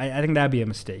this season. I think that'd be a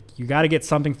mistake. You got to get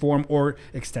something for him or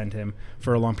extend him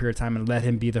for a long period of time and let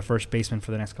him be the first baseman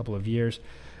for the next couple of years.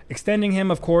 extending him,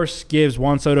 of course, gives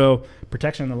Juan Soto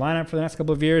protection in the lineup for the next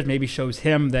couple of years. Maybe shows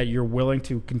him that you're willing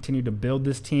to continue to build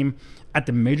this team at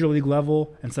the major league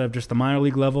level instead of just the minor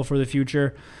league level for the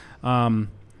future.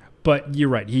 But you're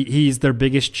right. He's their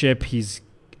biggest chip.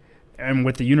 And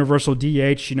with the universal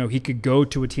DH, he could go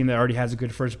to a team that already has a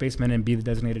good first baseman and be the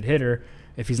designated hitter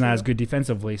if he's not as good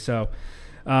defensively. So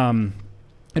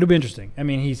it'll be interesting. I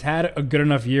mean, he's had a good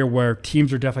enough year where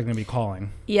teams are definitely going to be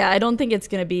calling. Yeah, I don't think it's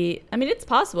going to be – I mean, it's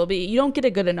possible, but you don't get a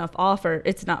good enough offer.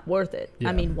 It's not worth it. Yeah.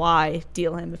 I mean, why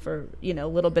deal him for, a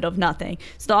little bit of nothing?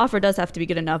 So the offer does have to be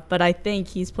good enough, but I think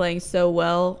he's playing so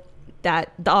well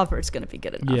that the offer is going to be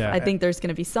good enough. Yeah. I think there's going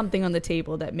to be something on the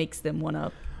table that makes them want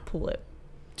to pull it.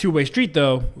 Two-way street,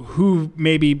 though, who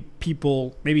maybe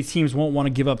teams won't want to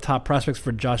give up top prospects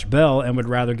for Josh Bell and would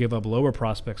rather give up lower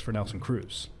prospects for Nelson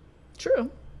Cruz. True.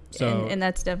 So, and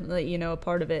that's definitely, a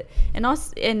part of it. And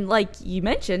also, and like you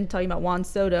mentioned, talking about Juan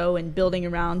Soto and building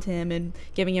around him and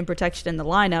giving him protection in the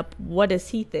lineup, what does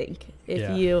he think?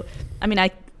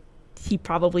 He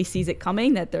probably sees it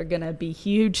coming that they're going to be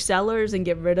huge sellers and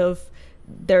get rid of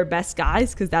their best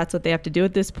guys because that's what they have to do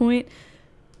at this point.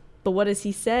 But what does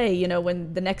he say,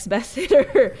 when the next best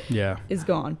hitter is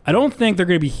gone? I don't think they're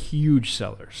going to be huge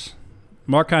sellers.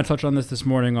 Mark kind of touched on this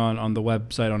morning on the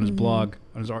website, on his blog,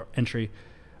 on his entry.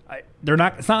 They're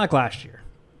not. It's not like last year.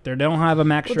 They don't have a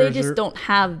Max Scherzer. They just don't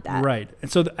have that. Right.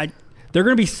 And so they're going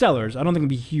to be sellers. I don't think it'll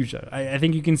be huge. I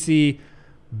think you can see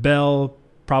Bell,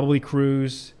 probably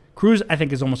Cruz. Cruz, I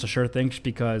think, is almost a sure thing just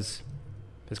because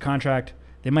his contract.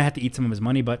 They might have to eat some of his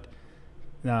money, but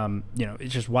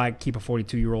it's just why keep a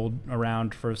 42-year-old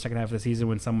around for the second half of the season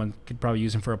when someone could probably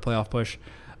use him for a playoff push.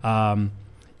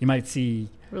 You might see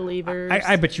relievers.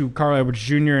 I bet you Carl Edwards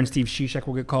Jr. and Steve Cishek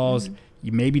will get calls.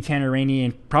 You maybe Tanner Rainey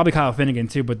and probably Kyle Finnegan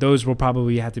too, but those will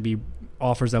probably have to be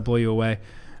offers that blow you away.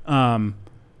 And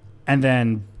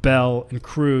then Bell and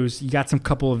Cruz, you got some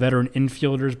couple of veteran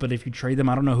infielders, but if you trade them,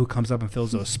 I don't know who comes up and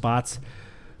fills those spots.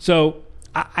 So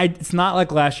it's not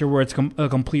like last year where it's a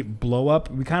complete blow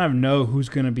up. We kind of know who's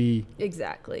going to be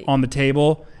exactly on the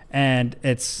table, and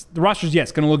the roster's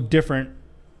it's going to look different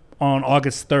on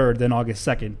August 3rd than August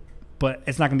 2nd. But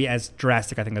it's not going to be as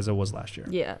drastic, I think, as it was last year.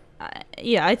 Yeah.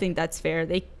 I think that's fair.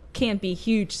 They can't be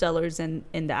huge sellers in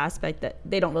the aspect that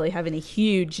they don't really have any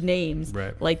huge names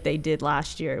like they did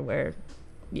last year where,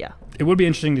 It would be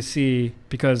interesting to see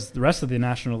because the rest of the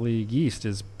National League East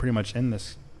is pretty much in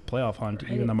this playoff hunt.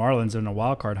 Even the Marlins are in a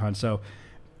wild card hunt. So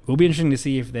it will be interesting to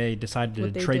see if they decide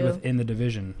to trade within the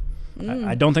division.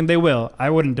 I don't think they will.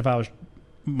 I wouldn't if I was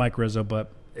Mike Rizzo,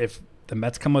 but if the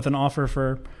Mets come with an offer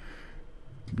for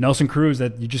Nelson Cruz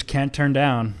that you just can't turn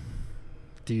down,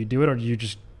 do you do it or do you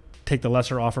just take the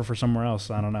lesser offer for somewhere else?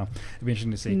 I don't know. It'd be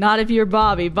interesting to see. Not if you're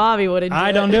Bobby. Bobby wouldn't do it.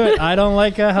 I don't do it. I don't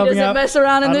like helping out. He doesn't mess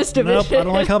around in this division. Nope, I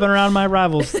don't like helping around my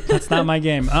rivals. That's not my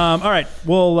game. All right.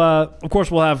 Well, of course,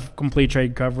 we'll have complete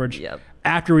trade coverage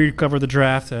after we cover the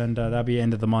draft, and that'll be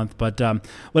end of the month. But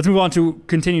let's move on to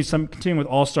continuing with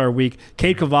All-Star Week.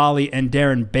 Cade Cavalli and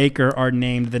Darren Baker are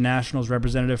named the Nationals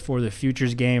representative for the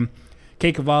Futures game.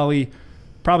 Cade Cavalli,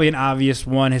 probably an obvious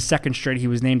one. His second straight, he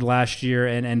was named last year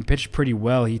and pitched pretty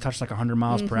well. He touched like 100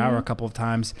 miles per hour a couple of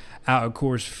times out at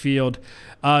Coors Field.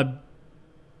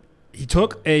 He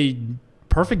took a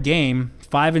perfect game,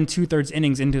 5 2/3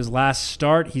 innings into his last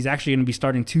start. He's actually going to be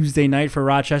starting Tuesday night for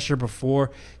Rochester before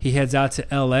he heads out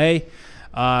to L.A.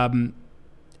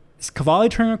 Is Cavalli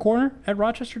turning a corner at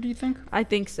Rochester, do you think? I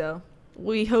think so.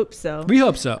 We hope so.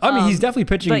 I mean, he's definitely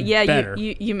pitching better.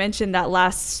 You mentioned that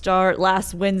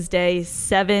last Wednesday,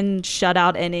 7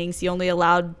 shutout innings. He only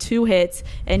allowed 2 hits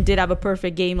and did have a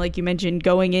perfect game, like you mentioned,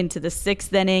 going into the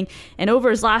 6th inning. And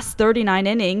over his last 39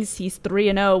 innings, he's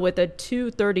 3-0 with a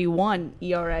 2.31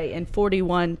 ERA and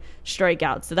 41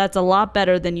 strikeouts. So that's a lot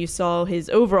better than you saw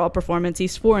his overall performance.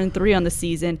 He's 4-3 on the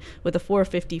season with a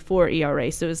 4.54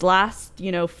 ERA. So his last,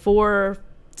 4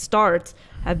 starts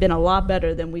have been a lot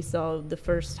better than we saw the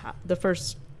first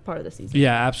part of the season.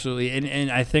 Yeah, absolutely. And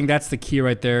I think that's the key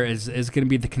right there is going to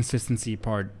be the consistency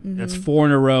part. That's 4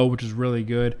 in a row, which is really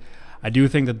good. I do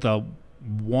think that the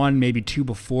 1, maybe 2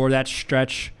 before that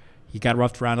stretch, he got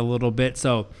roughed around a little bit.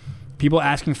 So people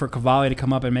asking for Cavalli to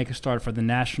come up and make a start for the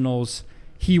Nationals.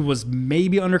 He was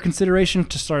maybe under consideration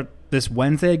to start this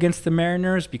Wednesday against the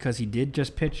Mariners because he did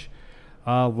just pitch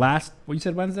last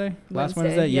Wednesday? Last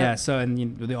Wednesday? Yep. Yeah, so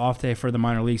and the off day for the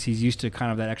minor leagues, he's used to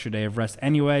kind of that extra day of rest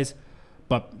anyways.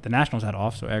 But the Nationals had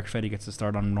off, so Eric Fedde gets to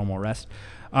start on normal rest.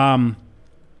 I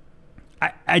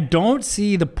don't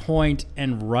see the point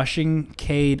in rushing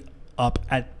Cade up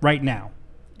at right now.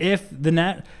 If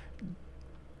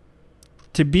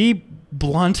to be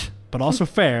blunt but also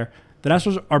fair, the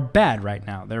Nationals are bad right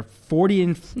now. They're 40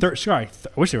 and I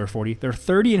wish they were 40. They're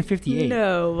 30 and 58.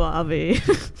 No, Bobby.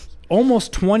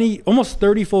 Almost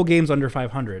 30 full games under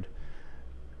 500.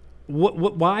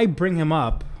 Why bring him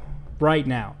up right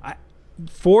now?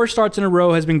 4 starts in a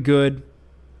row has been good.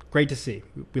 Great to see.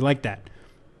 We like that.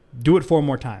 Do it 4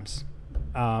 more times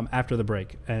after the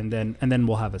break, and then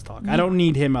we'll have this talk. I don't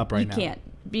need him up right now. You can't.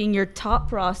 Being your top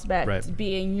prospect, Right.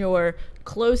 being your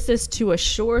closest to a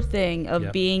sure thing of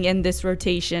Yep. being in this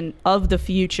rotation of the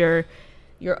future,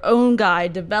 your own guy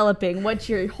developing what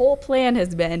your whole plan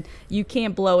has been, you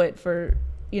can't blow it for,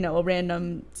 a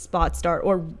random spot start.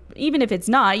 Or even if it's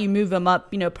not, you move him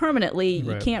up, permanently.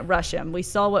 You Right. can't rush him. We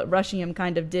saw what rushing him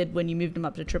kind of did when you moved him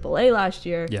up to AAA last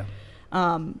year. Yeah.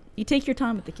 You take your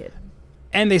time with the kid.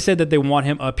 And they said that they want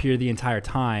him up here the entire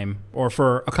time, or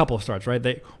for a couple of starts,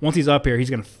 right? Once he's up here, he's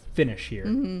going to finish here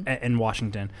in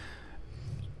Washington.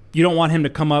 You don't want him to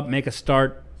come up, make a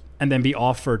start, and then be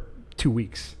off for 2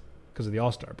 weeks because of the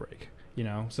All-Star break.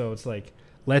 So it's like,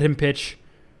 let him pitch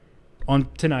on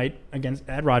tonight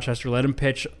at Rochester. Let him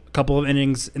pitch a couple of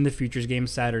innings in the Futures game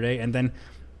Saturday, and then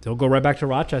he'll go right back to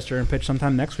Rochester and pitch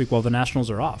sometime next week while the Nationals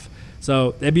are off.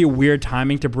 So it'd be a weird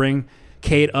timing to bring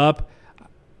Cade up.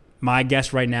 My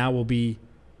guess right now will be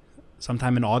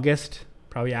sometime in August,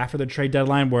 probably after the trade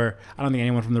deadline, where I don't think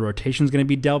anyone from the rotation is going to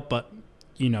be dealt, but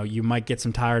you might get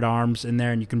some tired arms in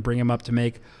there, and you can bring him up to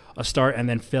make a start and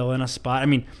then fill in a spot. I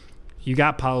mean, you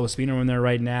got Paulo Espino in there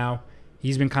right now.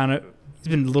 He's been good. I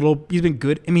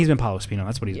mean, he's been Paulo Espino.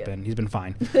 That's what he's been. He's been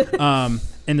fine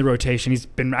in the rotation. He's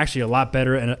been actually a lot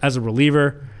better as a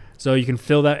reliever. So you can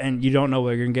fill that, and you don't know what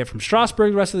you're going to get from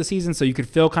Strasburg the rest of the season. So you could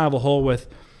fill kind of a hole with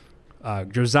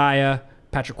Josiah,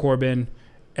 Patrick Corbin,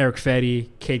 Eric Fetty,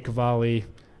 Cade Cavalli.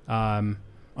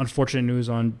 Unfortunate news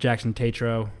on Jackson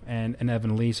Tatro and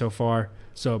Evan Lee so far.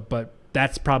 But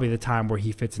that's probably the time where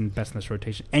he fits in best in this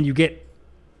rotation. And you get,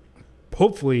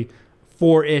 hopefully,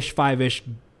 4-ish, 5-ish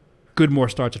good more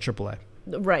starts at AAA.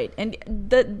 Right. And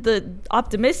the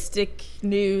optimistic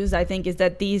news, I think, is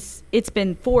that it's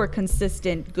been 4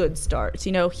 consistent good starts.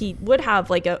 He would have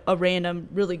like a random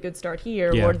really good start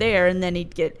here or there, and then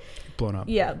he'd get blown up.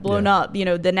 Yeah, blown up,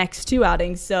 the next 2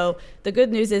 outings. So the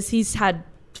good news is he's had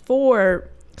 4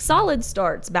 solid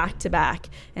starts back to back.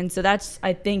 And so that's,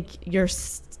 I think, your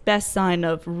best sign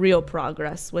of real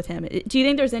progress with him. Do you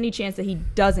think there's any chance that he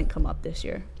doesn't come up this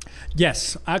year?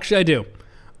 Yes, actually I do.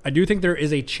 I do think there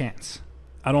is a chance.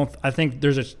 I think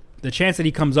the chance that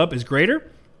he comes up is greater,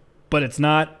 but it's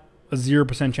not a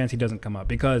 0% chance he doesn't come up,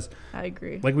 because I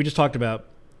agree. Like we just talked about,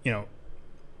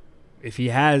 if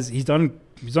he's done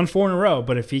 4 in a row,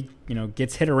 but if he,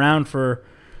 gets hit around for,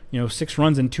 6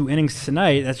 runs in 2 innings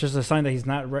tonight, that's just a sign that he's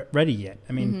not ready yet.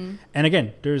 I mean, and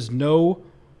again, there's no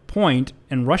point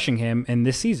in rushing him in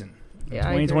this season. Yeah,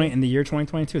 2020 in the year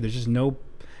 2022. There's just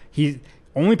he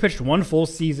only pitched 1 full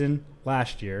season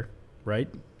last year, right?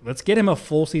 Let's get him a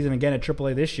full season again at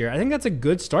AAA this year. I think that's a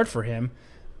good start for him.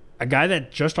 A guy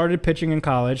that just started pitching in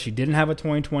college. He didn't have a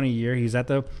 2020 year. He's at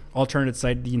the alternate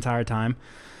site the entire time.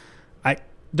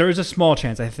 There's a small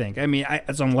chance, I think. I mean,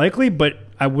 it's unlikely, but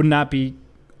I would not be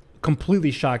completely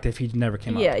shocked if he never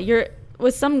came up. Yeah,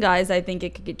 with some guys, I think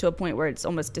it could get to a point where it's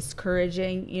almost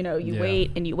discouraging. You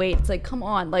wait and you wait. It's like, come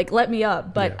on, like, let me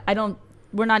up. But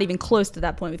we're not even close to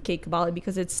that point with Cade Cavalli,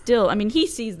 because it's still, I mean, he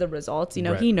sees the results,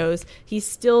 Right. He knows he's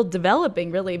still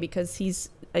developing, really, because he's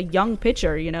a young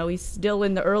pitcher, he's still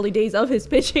in the early days of his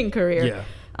pitching career. Yeah.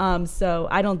 So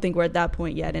I don't think we're at that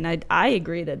point yet. And I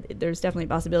agree that there's definitely a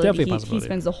possibility. He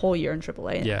spends the whole year in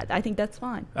AAA. And Yeah. I think that's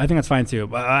fine. I think that's fine too.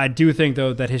 But I do think,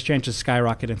 though, that his chances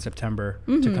skyrocket in September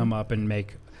to come up and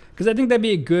make, because I think that'd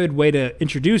be a good way to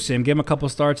introduce him, give him a couple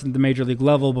starts at the major league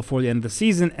level before the end of the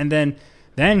season, and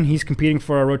then he's competing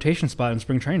for a rotation spot in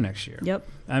spring training next year. Yep.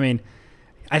 I mean,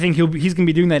 I think he's going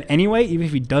to be doing that anyway, even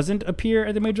if he doesn't appear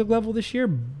at the major league level this year.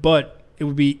 But it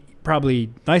would be probably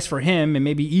nice for him and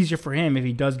maybe easier for him if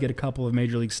he does get a couple of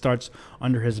major league starts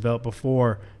under his belt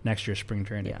before next year's spring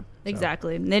training. Yeah,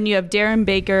 exactly. And then you have Darren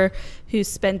Baker, who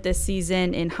spent this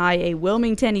season in High A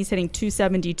Wilmington. He's hitting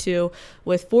 .272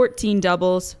 with 14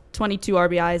 doubles, 22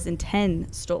 RBIs, and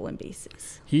 10 stolen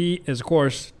bases. He is, of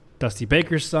course, Dusty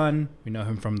Baker's son. We know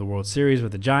him from the World Series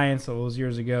with the Giants all those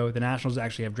years ago. The Nationals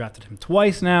actually have drafted him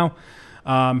twice now.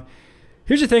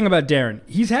 Here's the thing about Darren.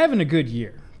 He's having a good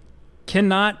year.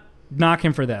 Cannot knock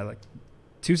him for that. Like,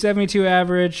 272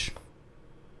 average.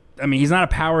 I mean, he's not a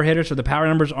power hitter, so the power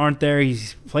numbers aren't there. He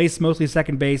plays mostly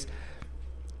second base.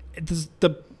 I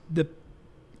don't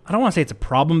want to say it's a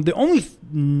problem. The only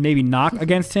maybe knock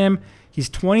against him, he's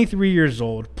 23 years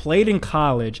old, played in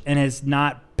college, and has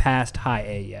not passed High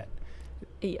A yet.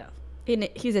 Yeah.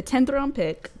 He's a 10th round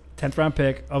pick. 10th round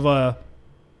pick of a.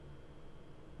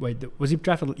 Wait, was he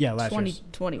drafted? Yeah, last year.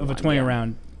 2021. Of a 20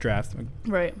 round draft.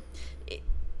 Right.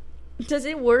 Does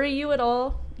it worry you at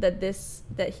all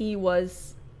that he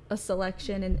was a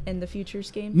selection in the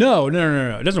futures game? No.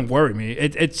 It doesn't worry me.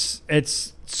 It's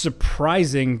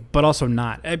surprising, but also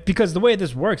not. Because the way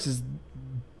this works is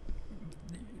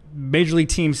major league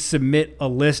teams submit a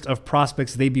list of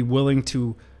prospects they'd be willing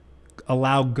to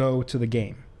allow go to the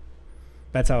game.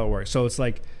 That's how it works. So it's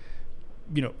like,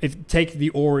 if take the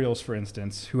Orioles, for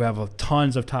instance, who have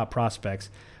tons of top prospects.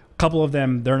 A couple of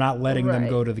them, they're not letting them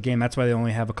go to the game. That's why they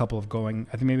only have a couple of going.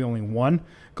 I think maybe only one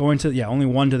going to. Only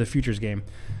one to the futures game.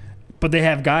 But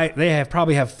they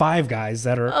probably have 5 guys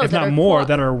that are, if not more,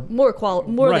 that are more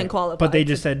than qualified. But they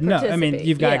just said no. I mean,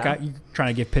 you've got you're trying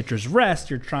to give pitchers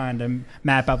rest. You're trying to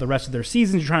map out the rest of their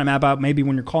seasons. You're trying to map out maybe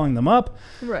when you're calling them up.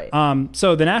 Right.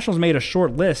 So the Nationals made a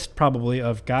short list probably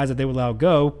of guys that they would allow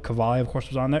go. Cavalli, of course,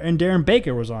 was on there, and Darren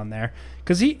Baker was on there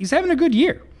because he's having a good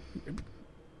year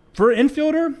for an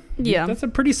infielder. Yeah, that's a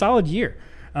pretty solid year.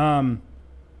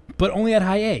 But only at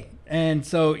high A. And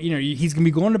so, he's going to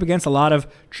be going up against a lot of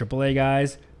AAA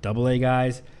guys, AA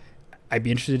guys. I'd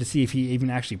be interested to see if he even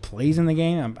actually plays in the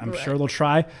game. I'm sure they'll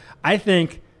try. I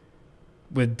think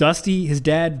with Dusty, his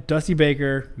dad, Dusty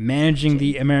Baker, managing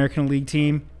the American League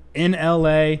team in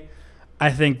LA,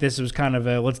 I think this was kind of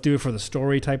a let's do it for the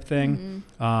story type thing.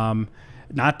 Mm-hmm.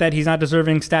 Not that he's not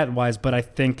deserving stat-wise, but I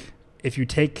think if you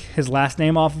take his last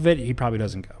name off of it, he probably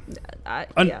doesn't go. I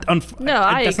that's agree.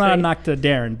 Not a knock to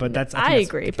Darren, but I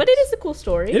agree. But it is a cool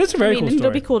story. It is a very cool story.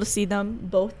 It'll be cool to see them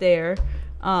both there.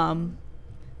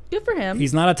 Good for him.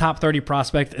 He's not a top 30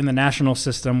 prospect in the national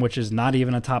system, which is not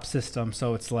even a top system.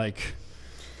 So it's like,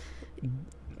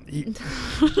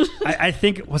 I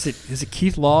think is it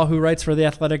Keith Law who writes for The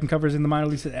Athletic and covers in the minor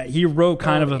leagues? He wrote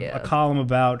kind of a column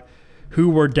about who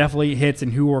were definitely hits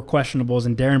and who were questionables,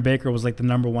 and Darren Baker was like the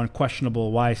number one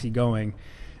questionable. Why is he going?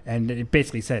 And it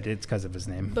basically said it's because of his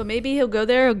name. But maybe he'll go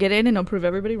there, he'll get in, and he'll prove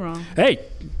everybody wrong. Hey,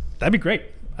 that'd be great.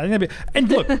 I think that'd be. And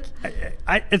look,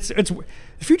 it's the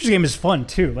futures game is fun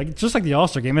too. Like just like the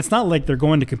All-Star game, it's not like they're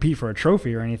going to compete for a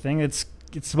trophy or anything. It's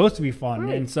supposed to be fun,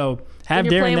 right. And so have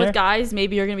when you're Darren playing there. with guys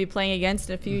maybe you're going to be playing against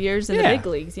in a few years in the big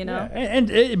leagues. Yeah. And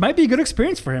it might be a good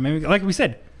experience for him. I mean, like we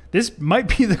said, this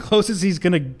might be the closest he's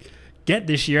going to get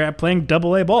this year at playing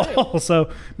AA ball. Right.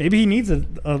 So maybe he needs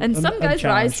and some guys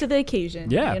rise to the occasion.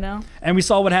 Yeah. And we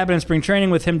saw what happened in spring training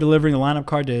with him delivering the lineup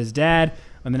card to his dad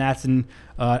when the Nats and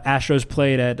Astros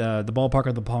played at the ballpark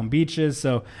of the Palm Beaches.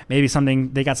 So maybe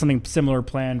they got something similar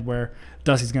planned where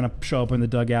Dusty's going to show up in the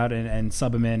dugout and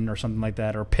sub him in or something like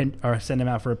that, or send him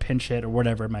out for a pinch hit or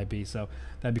whatever it might be. So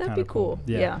that'd be kind of cool.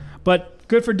 Yeah. But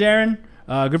good for Darren.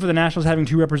 Good for the Nationals having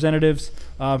 2 representatives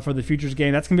for the futures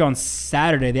game. That's going to be on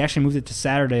Saturday. They actually moved it to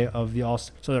Saturday of the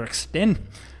All-Star. So they're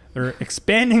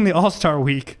expanding the All-Star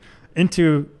week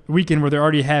into a weekend where they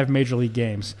already have major league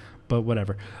games. But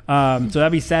whatever. So that'll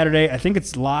be Saturday. I think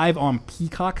it's live on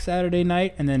Peacock Saturday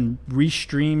night and then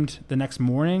restreamed the next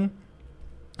morning.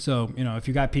 So, if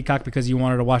you got Peacock because you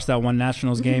wanted to watch that one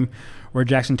Nationals game where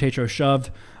Jackson Tatro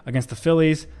shoved against the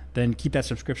Phillies, then keep that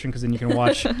subscription because then you can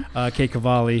watch Kate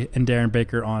Cavalli and Darren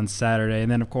Baker on Saturday.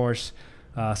 And then, of course,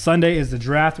 Sunday is the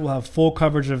draft. We'll have full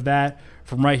coverage of that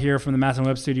from right here from the Masson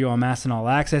Web Studio on Masson All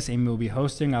Access. Amy will be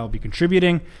hosting. I will be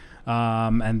contributing.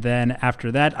 And then after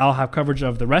that, I'll have coverage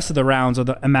of the rest of the rounds of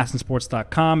at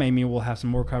MassonSports.com. Amy will have some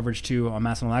more coverage too on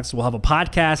Masson All Access. We'll have a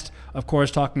podcast, of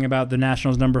course, talking about the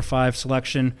Nationals number 5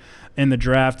 selection in the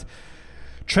draft.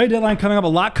 Trade deadline coming up, a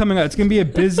lot coming up. It's going to be a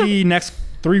busy next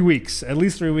 3 weeks, at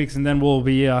least 3 weeks, and then we'll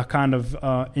be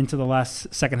into the last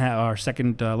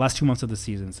last 2 months of the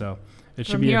season. So it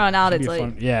should from here on out, it's like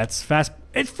fun. It's fast.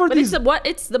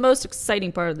 It's the most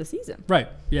exciting part of the season, right?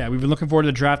 Yeah, we've been looking forward to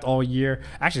the draft all year.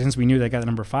 Actually, since we knew they got the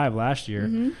number 5 last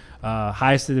year,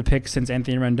 highest of the pick since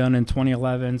Anthony Rendon in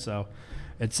 2011. So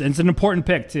it's an important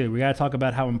pick too. We got to talk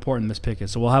about how important this pick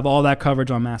is. So we'll have all that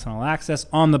coverage on Masson All Access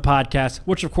on the podcast,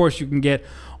 which of course you can get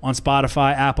on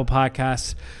Spotify, Apple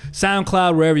Podcasts,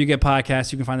 SoundCloud, wherever you get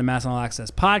podcasts. You can find the Masson All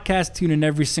Access podcast. Tune in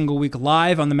every single week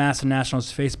live on the Masson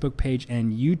Nationals Facebook page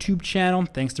and YouTube channel.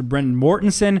 Thanks to Brendan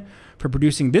Mortensen for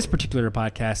producing this particular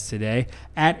podcast today.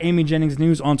 At Amy Jennings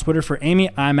News on Twitter for Amy.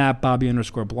 I'm at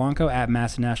Bobby_Blanco at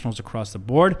Masson Nationals across the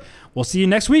board. We'll see you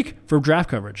next week for draft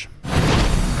coverage.